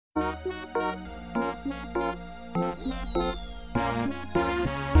Hi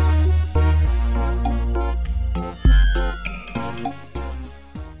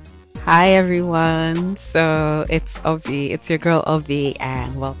everyone. So it's Ovi, it's your girl Ovi,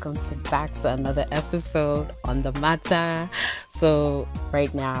 and welcome back to another episode on the matter. So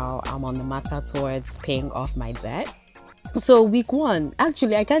right now I'm on the matter towards paying off my debt. So week one,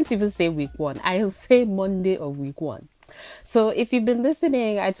 actually I can't even say week one. I'll say Monday of week one. So if you've been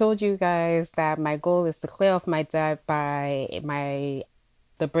listening, I told you guys that my goal is to clear off my debt by my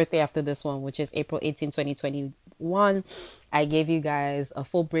the birthday after this one, which is April 18, 2021. I gave you guys a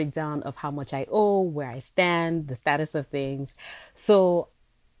full breakdown of how much I owe, where I stand, the status of things. So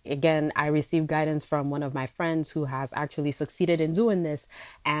again, I received guidance from one of my friends who has actually succeeded in doing this.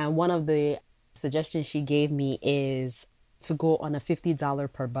 And one of the suggestions she gave me is to go on a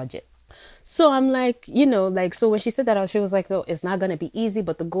 $50 per budget. So I'm like, so when she said that, she was like, "No, it's not gonna be easy,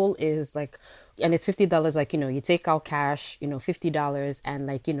 but the goal is like, and it's $50. Like, you take out cash, $50, and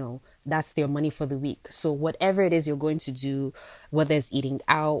like, that's your money for the week. So whatever it is you're going to do, whether it's eating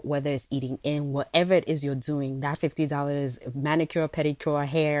out, whether it's eating in, whatever it is you're doing, that $50, manicure, pedicure,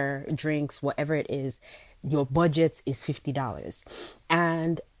 hair, drinks, whatever it is, your budget is $50,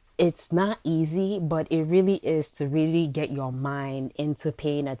 and." It's not easy, but it really is to really get your mind into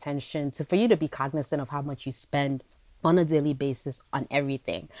paying attention to for you to be cognizant of how much you spend on a daily basis on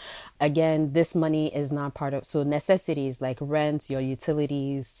everything. Again, this money is not part of, so necessities like rent, your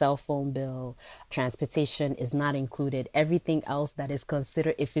utilities, cell phone bill, transportation is not included. Everything else that is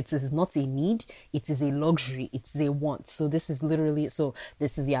considered, if it is not a need, it is a luxury, it's a want. So this is literally, so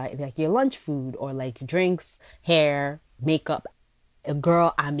this is like your lunch food or like drinks, hair, makeup. A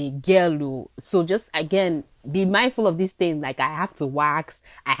girl, I'm a girl. So just again, be mindful of these things. Like I have to wax,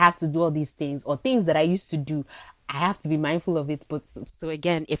 I have to do all these things, or things that I used to do. I have to be mindful of it. But so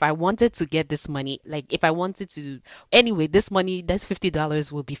again, if I wanted to get this money, like if I wanted to, anyway, this money, that's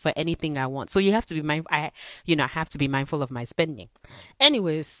 $50 will be for anything I want. So you have to be mindful. I have to be mindful of my spending.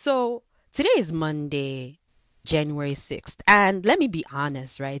 Anyways, so today is Monday. January 6th. And let me be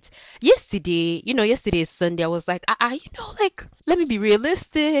honest, right? Yesterday is Sunday. I was like, like, let me be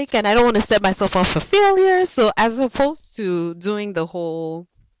realistic and I don't want to set myself up for failure. So as opposed to doing the whole,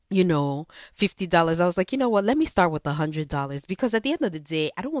 $50, I was like, you know what? Let me start with $100 because at the end of the day,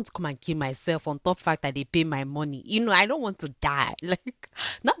 I don't want to come and kill myself on top fact that they pay my money. I don't want to die. Like,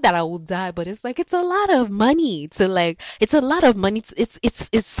 not that I will die, but it's like, it's a lot of money to like, it's a lot of money.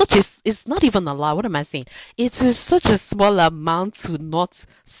 It's not even a lot. What am I saying? It is such a small amount to not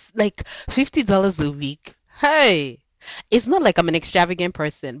like $50 a week. Hey, it's not like I'm an extravagant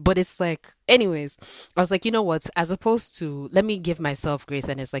person, but it's like, anyways, I was like, you know what? As opposed to, let me give myself grace.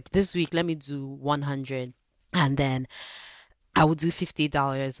 And it's like, this week, let me do 100 and then I will do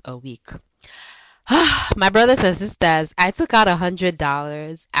 $50 a week. My brothers and sisters, I took out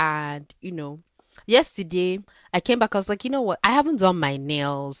 $100 and, yesterday I came back. I was like, you know what? I haven't done my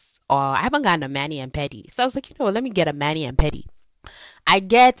nails or I haven't gotten a mani and pedi. So I was like, you know what? Let me get a mani and pedi. I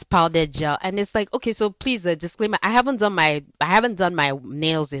get powdered gel and it's like, okay, so please a disclaimer. I haven't done my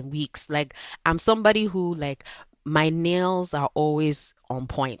nails in weeks. Like I'm somebody who like my nails are always on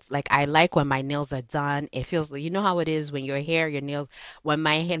point. Like I like when my nails are done. It feels like, you know how it is when your nails, when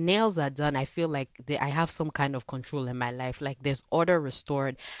my nails are done, I feel like I have some kind of control in my life. Like there's order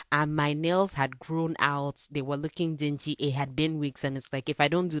restored and my nails had grown out. They were looking dingy. It had been weeks and it's like, if I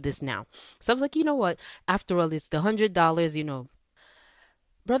don't do this now. So I was like, you know what? After all, it's the $100,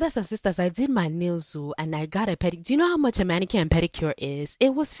 Brothers and sisters, I did my nails and I got a pedicure. Do you know how much a manicure and pedicure is?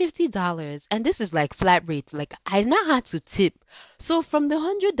 It was $50. And this is like flat rate. Like I now had to tip. So from the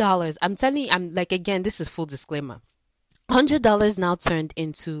 $100, I'm like, again, this is full disclaimer. $100 now turned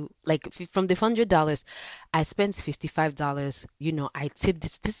into like from the $100 I spent $55. I tipped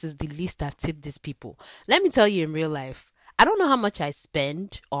this. This is the least I've tipped these people. Let me tell you in real life, I don't know how much I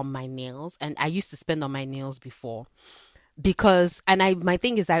spend on my nails, and I used to spend on my nails before. Because my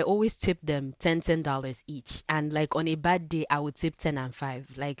thing is I always tip them $10 each, and like on a bad day I would tip 10 and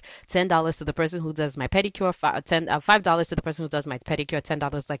 5, like $10 to the person who does my pedicure, $5 to the person who does my pedicure,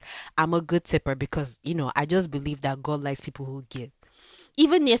 $10. Like I'm a good tipper because I just believe that God likes people who give.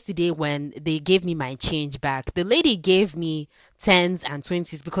 Even yesterday when they gave me my change back, the lady gave me 10s and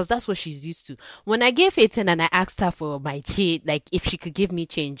 20s because that's what she's used to. When I gave her 10 and I asked her for my change, like if she could give me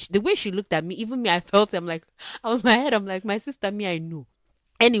change, the way she looked at me, even me, I felt, I'm like, on my head, I'm like, my sister, me, I know.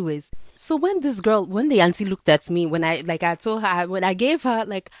 Anyways, so when the auntie looked at me, I told her, when I gave her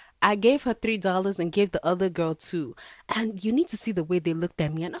 $3 and gave the other girl 2. And you need to see the way they looked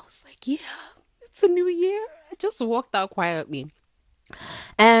at me. And I was like, yeah, it's a new year. I just walked out quietly.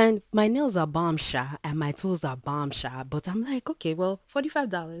 And my nails are bomb shot and my tools are bomb shot. But I'm like, okay, well,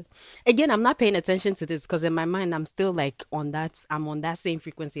 $45. Again, I'm not paying attention to this because in my mind, I'm still like I'm on that same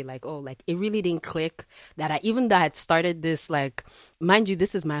frequency. Like, oh, like it really didn't click that even though I had started this, like, mind you,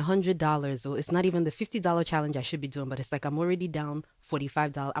 this is my $100. So it's not even the $50 challenge I should be doing, but it's like I'm already down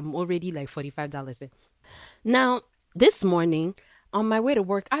 $45. I'm already like $45 in. Now, this morning on my way to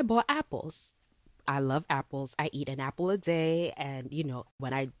work, I bought apples. I love apples. I eat an apple a day. And,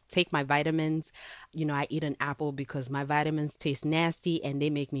 when I take my vitamins, I eat an apple because my vitamins taste nasty and they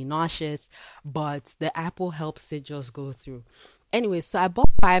make me nauseous. But the apple helps it just go through. Anyway, so I bought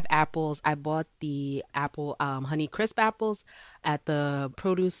 5 apples. I bought the apple, Honey Crisp apples at the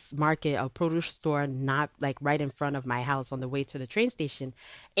produce market or produce store, not like right in front of my house on the way to the train station.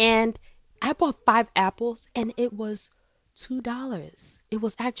 And I bought 5 apples and it was $2. It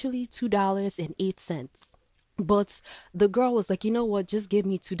was actually $2.08. But the girl was like, you know what, just give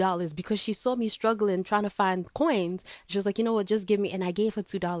me $2 because she saw me struggling trying to find coins. She was like, you know what, just give me. And I gave her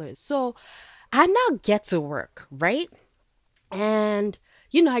 $2. So I now get to work, right? And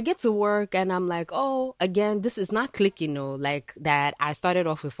I get to work and I'm like, oh, again, this is not clicking, like that I started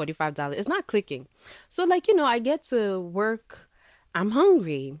off with $45. It's not clicking. So, like, I get to work, I'm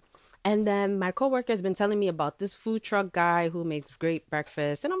hungry. And then my coworker has been telling me about this food truck guy who makes great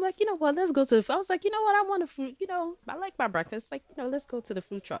breakfast. And I'm like, you know what, let's go to I was like, you know what, I want a food, I like my breakfast. Like, let's go to the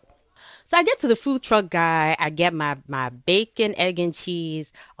food truck. So I get to the food truck guy. I get my bacon, egg, and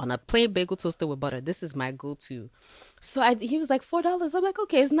cheese on a plain bagel toaster with butter. This is my go-to. So he was like $4. I'm like,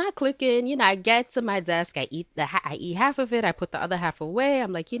 okay, it's not clicking. I get to my desk. I eat half of it. I put the other half away.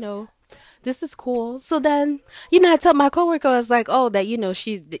 I'm like, this is cool. So then, I tell my coworker, I was like, oh, that,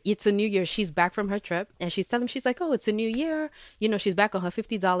 it's a new year. She's back from her trip and she's telling me, she's like, oh, it's a new year. She's back on her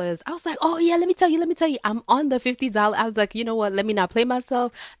 $50. I was like, oh yeah, let me tell you. I'm on the $50. I was like, you know what? Let me not play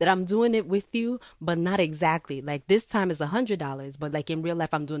myself that I'm doing it with you, but not exactly. Like this time is $100, but like in real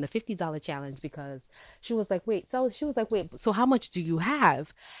life, I'm doing the $50 challenge because she was like, wait, so how much do you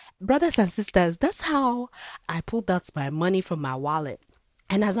have? Brothers and sisters, that's how I pulled out my money from my wallet.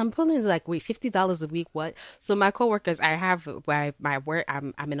 And as I'm pulling, like, wait, $50 a week, what? So my coworkers, I have my work.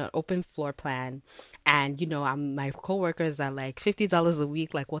 I'm in an open floor plan, and my coworkers are like $50 a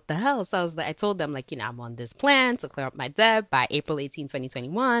week. Like, what the hell? So I told them, like, I'm on this plan to clear up my debt by April 18,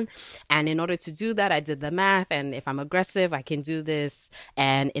 2021, and in order to do that, I did the math, and if I'm aggressive, I can do this.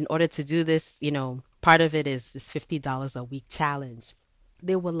 And in order to do this, part of it is this $50 a week challenge.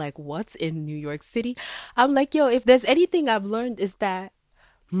 They were like, what's in New York City? I'm like, yo, if there's anything I've learned is that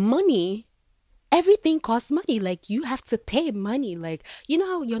money, everything costs money. Like, you have to pay money. Like,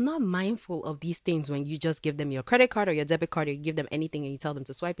 how you're not mindful of these things when you just give them your credit card or your debit card, or you give them anything and you tell them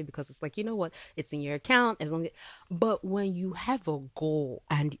to swipe it because it's like, you know what, it's in your account as long as. But when you have a goal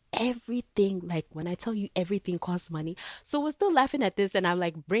and everything, like when I tell you everything costs money, so we're still laughing at this and I'm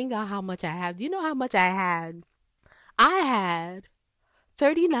like, bring out how much I have. Do you know how much I had? I had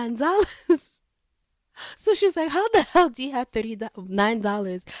 $39. So she was like, how the hell do you have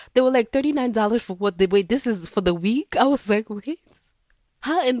 $39? They were like, $39 for what? Wait, this is for the week? I was like, wait,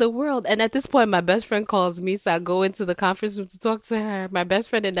 how in the world? And at this point, my best friend calls me. So I go into the conference room to talk to her. My best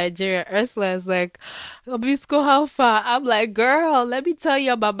friend in Nigeria, Ursula, is like, Obisco, how far? I'm like, girl, let me tell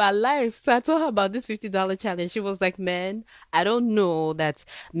you about my life. So I told her about this $50 challenge. She was like, man, I don't know that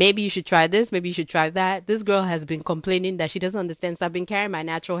maybe you should try this. Maybe you should try that. This girl has been complaining that she doesn't understand. So I've been carrying my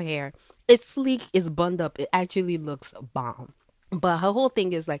natural hair. It's sleek, it's bunded up. It actually looks bomb. But her whole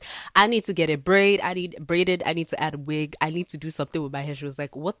thing is like, I need to get it braided. I need to add a wig. I need to do something with my hair. She was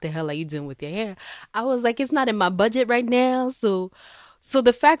like, what the hell are you doing with your hair? I was like, it's not in my budget right now. So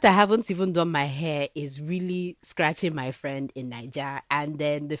the fact I haven't even done my hair is really scratching my friend in Nigeria. And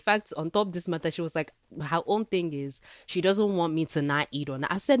then the fact on top of this matter, she was like, her own thing is she doesn't want me to not eat or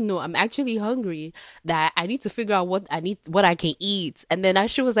not. I said, no, I'm actually hungry, that I need to figure out what I can eat. And then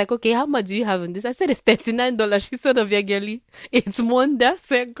she was like, okay, how much do you have in this? I said, it's $39. She said, of your girlie, it's Monday. I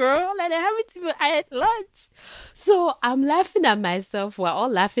said, girl, and I haven't even had lunch. So I'm laughing at myself. We're all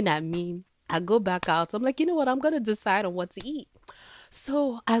laughing at me. I go back out. I'm like, you know what? I'm going to decide on what to eat.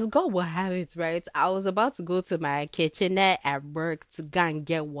 So, as God will have it, right? I was about to go to my kitchenette at work to go and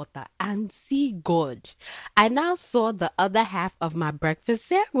get water and see God. I now saw the other half of my breakfast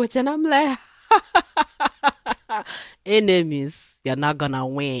sandwich and I'm like, enemies, you're not gonna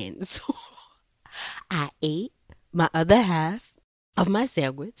win. So, I ate my other half of my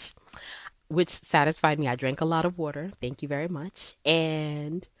sandwich, which satisfied me. I drank a lot of water. Thank you very much.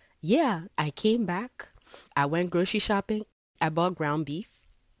 And yeah, I came back. I went grocery shopping. I bought ground beef.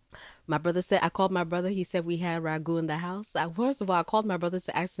 My brother said, I called my brother. He said we had ragu in the house. First of all, I called my brother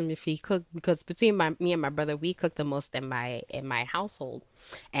to ask him if he cooked, because between me and my brother, we cook the most in my household.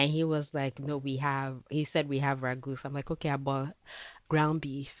 And he was like, no, he said we have ragu. So I'm like, okay, I bought ground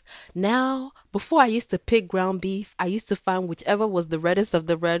beef. Now, before I used to pick ground beef, I used to find whichever was the reddest of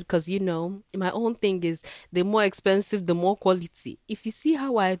the red, because my own thing is the more expensive, the more quality. If you see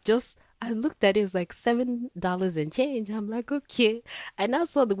how I looked at it, it's like $7 and change. I'm like, okay. I now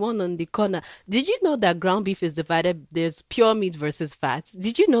saw the one on the corner. Did you know that ground beef is divided? There's pure meat versus fats.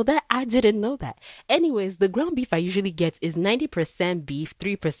 Did you know that? I didn't know that. Anyways, the ground beef I usually get is 90% beef,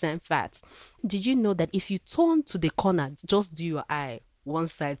 3% fats. Did you know that if you turn to the corner, just do your eye one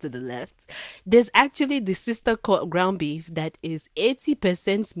side to the left, there's actually the sister ground beef that is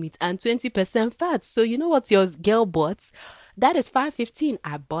 80% meat and 20% fat. So you know what your girl bought? That is $5.15.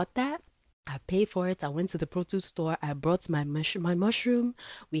 I bought that. I paid for it. I went to the produce store. I brought my mushroom.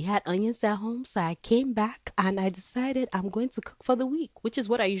 We had onions at home. So I came back and I decided I'm going to cook for the week, which is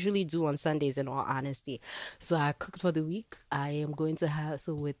what I usually do on Sundays, in all honesty. So I cooked for the week. I am going to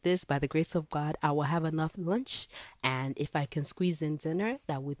so with this, by the grace of God, I will have enough lunch. And if I can squeeze in dinner,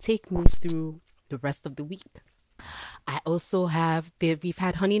 that will take me through the rest of the week. I also we've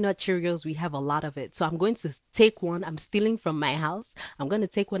had honey nut Cheerios. We have a lot of it. So I'm going to take one. I'm stealing from my house. I'm going to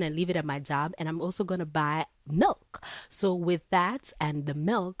take one and leave it at my job. And I'm also going to buy milk. So with that and the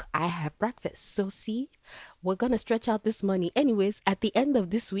milk, I have breakfast. So see, we're going to stretch out this money. Anyways, at the end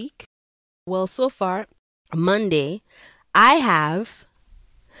of this week, well, so far, Monday, I have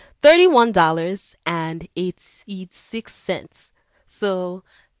 $31.86. So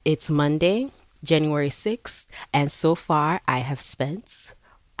it's Monday, January 6th, and so far I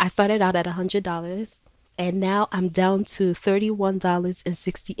started out at $100, and now I'm down to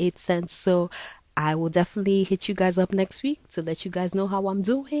 $31.68. So I will definitely hit you guys up next week to let you guys know how I'm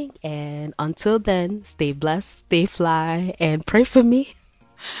doing. And until then, stay blessed, stay fly, and pray for me.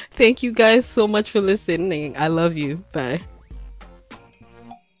 Thank you guys so much for listening. I love you. Bye.